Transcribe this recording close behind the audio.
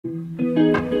Using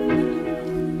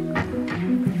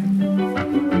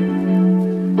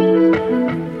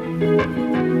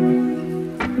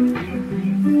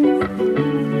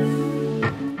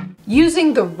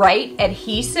the right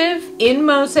adhesive in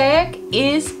Mosaic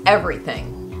is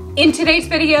everything. In today's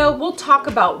video, we'll talk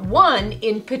about one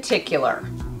in particular.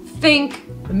 Think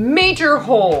major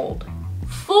hold,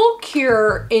 full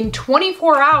cure in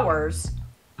 24 hours,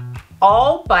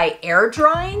 all by air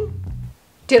drying?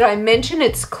 Did I mention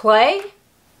it's clay?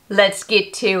 Let's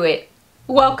get to it.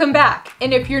 Welcome back,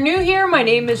 and if you're new here, my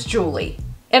name is Julie.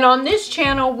 And on this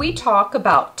channel, we talk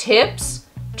about tips,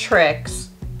 tricks,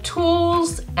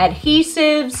 tools,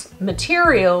 adhesives,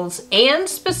 materials, and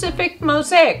specific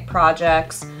mosaic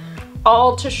projects,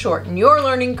 all to shorten your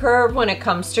learning curve when it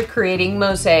comes to creating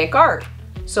mosaic art.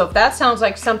 So if that sounds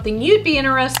like something you'd be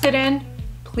interested in,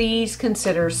 please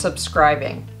consider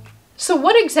subscribing. So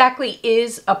what exactly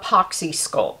is Apoxie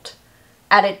Sculpt?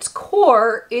 At its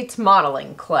core, it's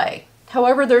modeling clay.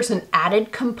 However, there's an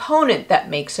added component that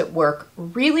makes it work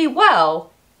really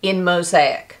well in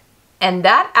Mosaic. And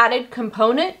that added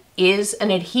component is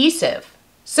an adhesive.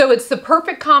 So it's the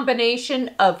perfect combination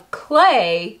of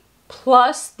clay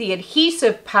plus the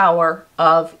adhesive power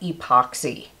of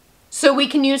epoxy. So we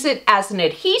can use it as an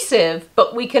adhesive,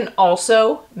 but we can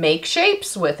also make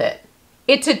shapes with it.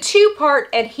 It's a two-part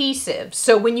adhesive,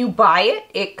 so when you buy it,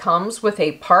 it comes with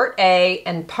a part A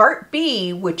and part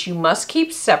B, which you must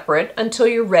keep separate until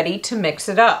you're ready to mix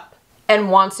it up.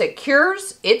 And once it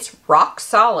cures, it's rock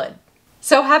solid.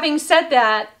 So having said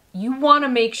that, you want to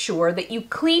make sure that you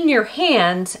clean your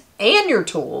hands and your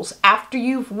tools after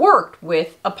you've worked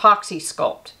with Apoxie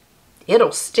Sculpt.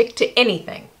 It'll stick to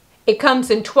anything. It comes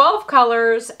in 12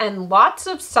 colors and lots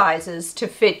of sizes to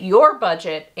fit your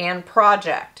budget and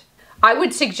project. I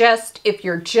would suggest if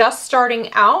you're just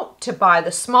starting out to buy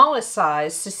the smallest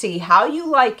size to see how you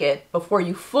like it before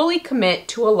you fully commit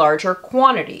to a larger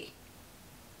quantity.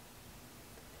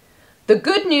 The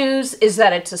good news is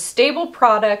that it's a stable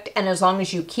product, and as long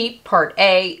as you keep part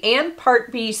A and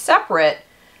part B separate,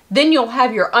 then you'll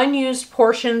have your unused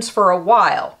portions for a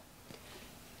while.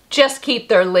 Just keep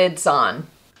their lids on.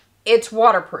 It's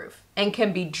waterproof and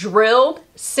can be drilled,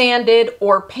 sanded,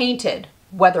 or painted,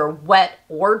 whether wet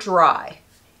or dry.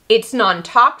 It's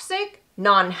non-toxic,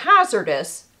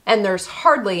 non-hazardous, and there's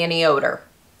hardly any odor.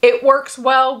 It works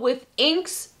well with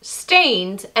inks,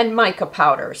 stains, and mica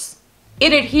powders.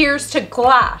 It adheres to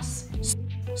glass,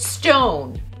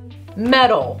 stone,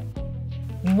 metal,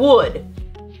 wood,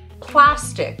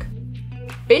 plastic,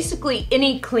 basically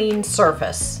any clean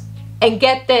surface. And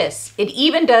get this, it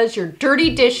even does your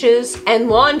dirty dishes and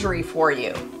laundry for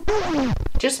you.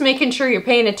 Just making sure you're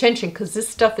paying attention because this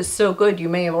stuff is so good you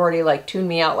may have already tuned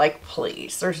me out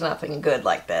please, there's nothing good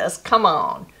like this. Come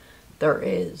on. There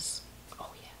is. Oh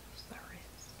yes, there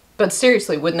is. But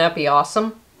seriously, wouldn't that be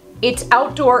awesome? It's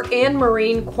outdoor and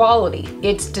marine quality.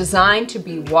 It's designed to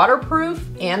be waterproof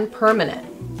and permanent.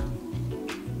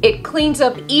 It cleans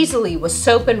up easily with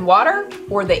soap and water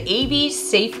or the AV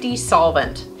safety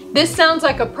solvent. This sounds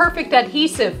like a perfect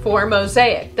adhesive for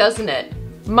Mosaic, doesn't it?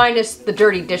 Minus the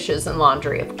dirty dishes and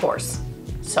laundry, of course.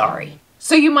 Sorry.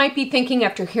 So you might be thinking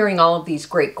after hearing all of these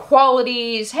great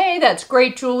qualities, hey, that's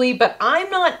great, Julie, but I'm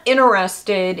not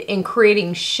interested in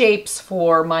creating shapes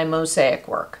for my Mosaic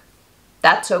work.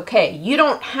 That's okay. You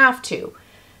don't have to.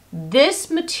 This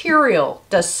material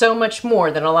does so much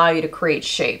more than allow you to create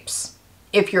shapes.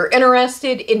 If you're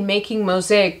interested in making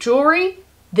mosaic jewelry,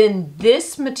 then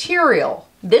this material,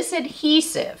 this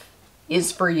adhesive,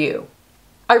 is for you.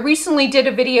 I recently did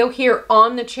a video here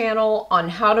on the channel on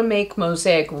how to make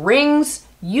mosaic rings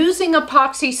using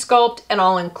Apoxie Sculpt, and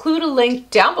I'll include a link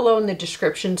down below in the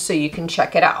description so you can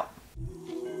check it out.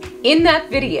 In that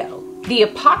video, the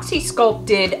Apoxie Sculpt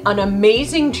did an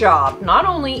amazing job not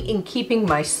only in keeping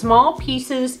my small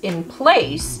pieces in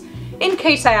place in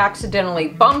case I accidentally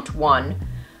bumped one,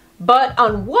 but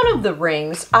on one of the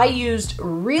rings I used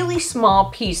really small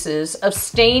pieces of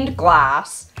stained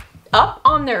glass up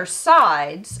on their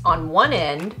sides on one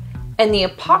end, and the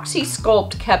Apoxie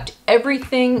Sculpt kept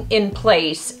everything in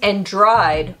place and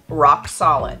dried rock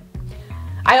solid.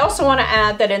 I also want to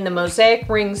add that in the mosaic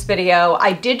rings video,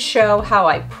 I did show how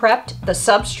I prepped the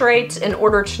substrates in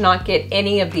order to not get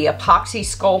any of the Apoxie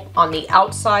Sculpt on the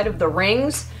outside of the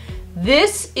rings.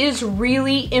 This is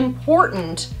really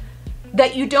important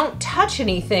that you don't touch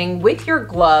anything with your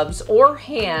gloves or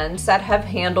hands that have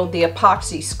handled the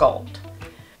Apoxie Sculpt.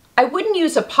 I wouldn't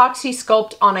use Apoxie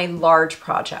Sculpt on a large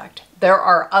project. There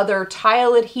are other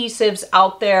tile adhesives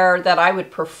out there that I would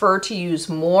prefer to use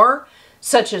more,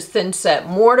 such as thin set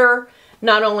mortar,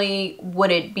 Not only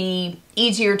would it be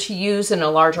easier to use in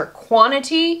a larger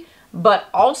quantity, but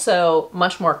also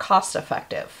much more cost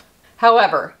effective.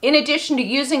 However, in addition to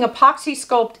using Apoxie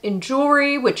Sculpt in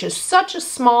jewelry, which is such a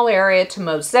small area to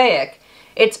mosaic,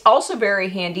 it's also very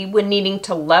handy when needing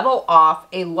to level off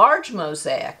a large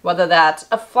mosaic, whether that's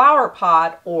a flower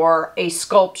pot or a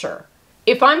sculpture.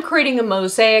 If I'm creating a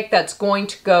mosaic that's going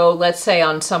to go, let's say,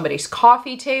 on somebody's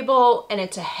coffee table, and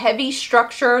it's a heavy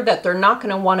structure that they're not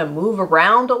going to want to move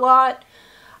around a lot,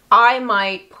 I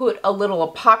might put a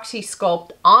little Apoxie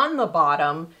Sculpt on the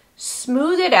bottom,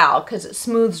 smooth it out because it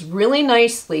smooths really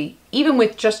nicely, even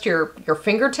with just your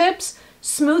fingertips.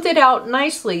 Smooth it out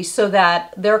nicely so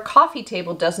that their coffee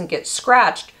table doesn't get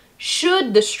scratched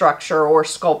should the structure or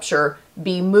sculpture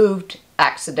be moved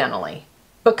accidentally.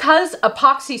 Because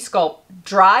Apoxie Sculpt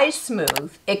dries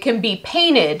smooth, it can be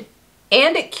painted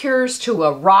and it cures to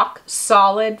a rock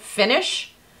solid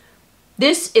finish.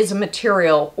 This is a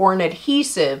material or an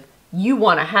adhesive you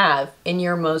want to have in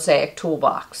your mosaic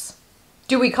toolbox.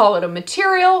 Do we call it a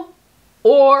material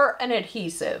or an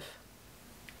adhesive?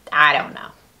 I don't know.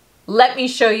 Let me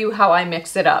show you how I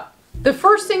mix it up. The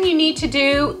first thing you need to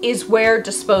do is wear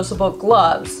disposable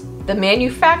gloves. The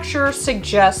manufacturer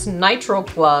suggests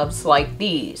nitrile gloves like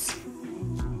these.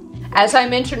 As I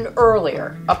mentioned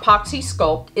earlier, Apoxie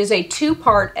Sculpt is a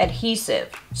two-part adhesive.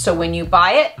 So when you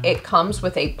buy it, it comes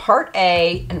with a part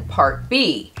A and part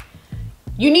B.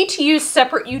 You need to use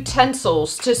separate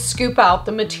utensils to scoop out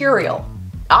the material.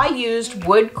 I used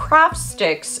wood craft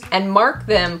sticks and marked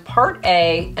them part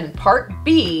A and part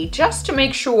B just to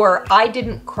make sure I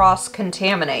didn't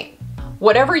cross-contaminate.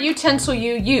 Whatever utensil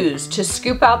you use to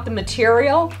scoop out the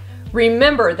material,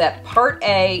 remember that part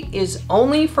A is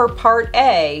only for part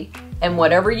A, and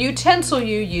whatever utensil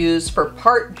you use for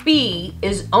part B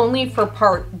is only for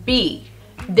part B.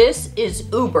 This is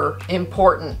uber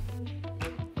important.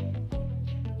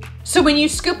 So when you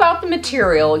scoop out the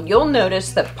material, you'll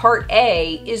notice that part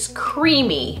A is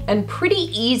creamy and pretty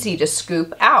easy to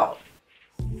scoop out.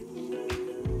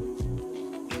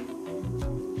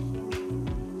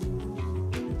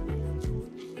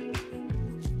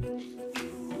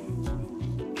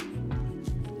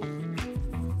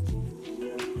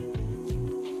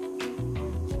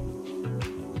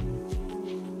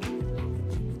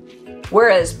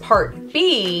 Whereas part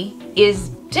B is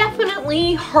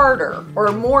definitely harder or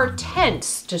more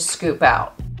tense to scoop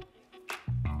out.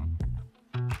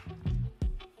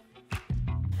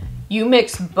 You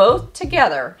mix both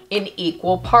together in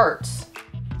equal parts.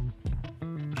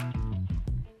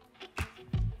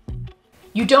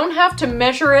 You don't have to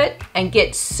measure it and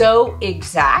get so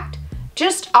exact.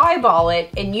 Just eyeball it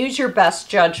and use your best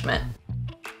judgment.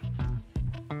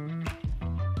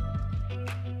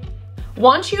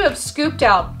 Once you have scooped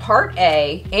out part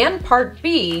A and part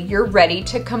B, you're ready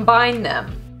to combine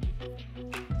them.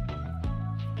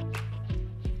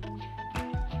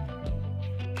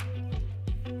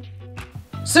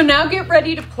 So now get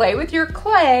ready to play with your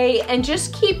clay and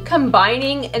just keep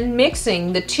combining and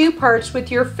mixing the two parts with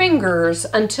your fingers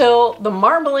until the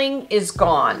marbling is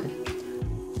gone.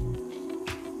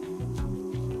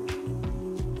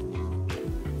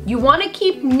 You want to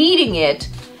keep kneading it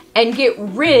and get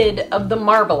rid of the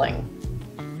marbling.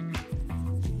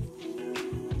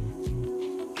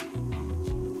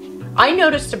 I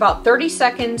noticed about 30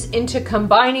 seconds into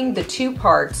combining the two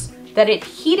parts that it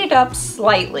heated up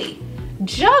slightly,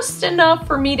 just enough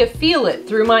for me to feel it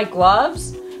through my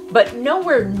gloves, but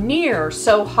nowhere near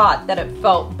so hot that it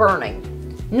felt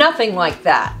burning. Nothing like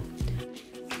that.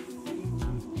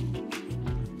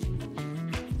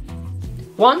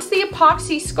 Once the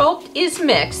Apoxie Sculpt is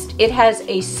mixed, it has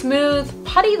a smooth,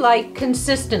 putty-like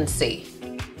consistency.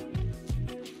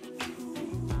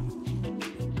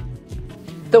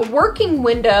 The working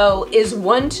window is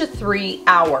 1 to 3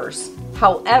 hours.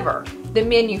 However, the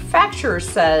manufacturer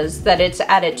says that it's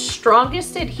at its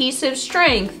strongest adhesive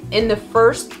strength in the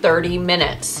first 30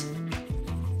 minutes.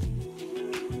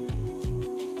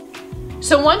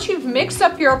 So once you've mixed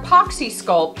up your Apoxie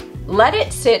Sculpt, let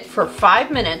it sit for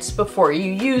 5 minutes before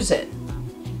you use it.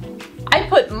 I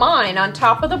put mine on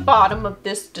top of the bottom of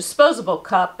this disposable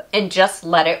cup and just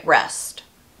let it rest.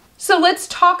 So let's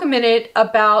talk a minute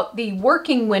about the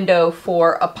working window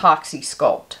for Apoxie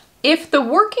Sculpt. If the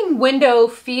working window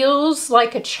feels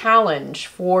like a challenge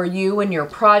for you and your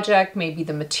project, maybe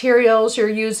the materials you're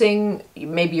using,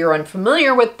 maybe you're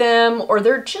unfamiliar with them, or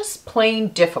they're just plain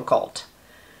difficult,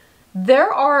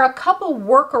 there are a couple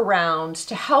workarounds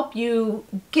to help you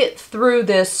get through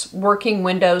this working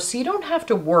window so you don't have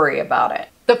to worry about it.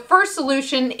 The first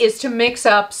solution is to mix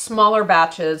up smaller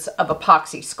batches of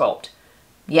Apoxie Sculpt.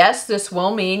 Yes, this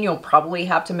will mean you'll probably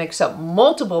have to mix up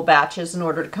multiple batches in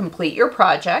order to complete your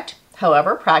project.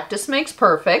 However, practice makes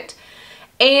perfect.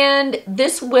 And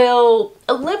this will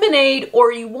eliminate,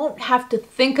 or you won't have to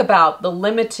think about the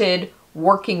limited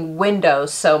working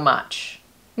windows so much.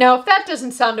 Now, if that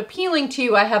doesn't sound appealing to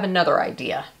you, I have another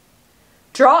idea.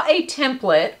 Draw a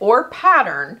template or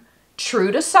pattern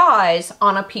true to size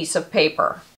on a piece of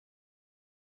paper.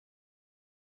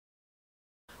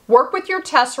 Work with your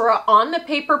tessera on the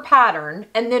paper pattern,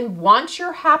 and then once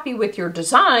you're happy with your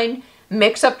design,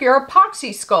 mix up your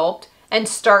Apoxie Sculpt and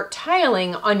start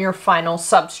tiling on your final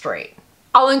substrate.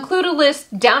 I'll include a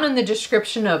list down in the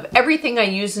description of everything I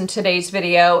use in today's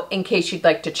video in case you'd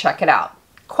like to check it out.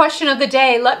 Question of the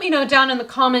day, let me know down in the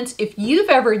comments if you've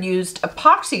ever used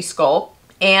Apoxie Sculpt,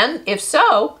 and if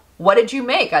so, what did you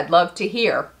make? I'd love to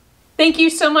hear. Thank you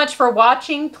so much for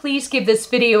watching. Please give this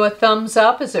video a thumbs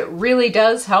up as it really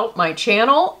does help my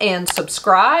channel, and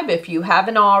subscribe if you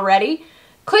haven't already.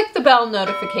 Click the bell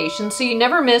notification so you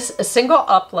never miss a single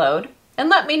upload, and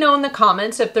let me know in the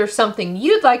comments if there's something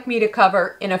you'd like me to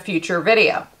cover in a future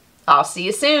video. I'll see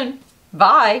you soon.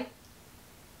 Bye.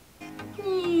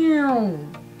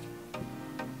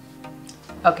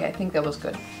 Okay, I think that was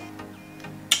good.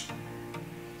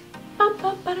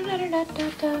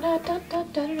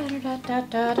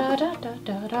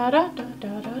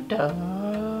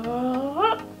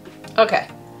 Okay,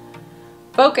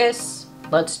 focus.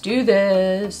 Let's do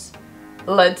this.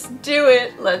 Let's do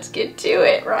it. Let's get to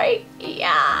it, right?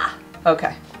 Yeah.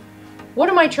 Okay. What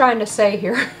am I trying to say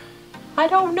here? I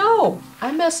don't know.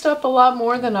 I messed up a lot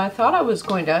more than I thought I was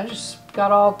going to. I just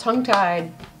got all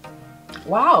tongue-tied.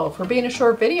 Wow, for being a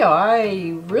short video,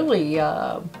 I really,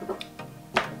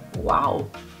 wow.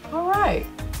 All right.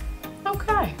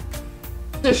 Okay.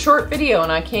 It's a short video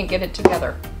and I can't get it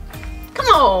together. Come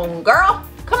on, girl.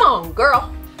 Come on,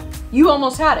 girl. You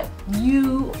almost had it.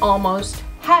 You almost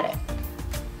had it.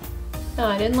 No,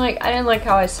 I didn't like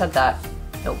how I said that.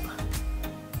 Nope.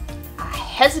 I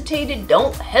hesitated.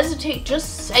 Don't hesitate.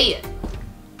 Just say it.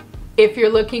 If you're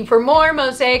looking for more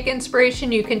mosaic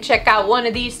inspiration, you can check out one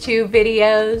of these two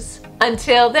videos.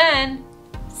 Until then,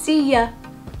 see ya.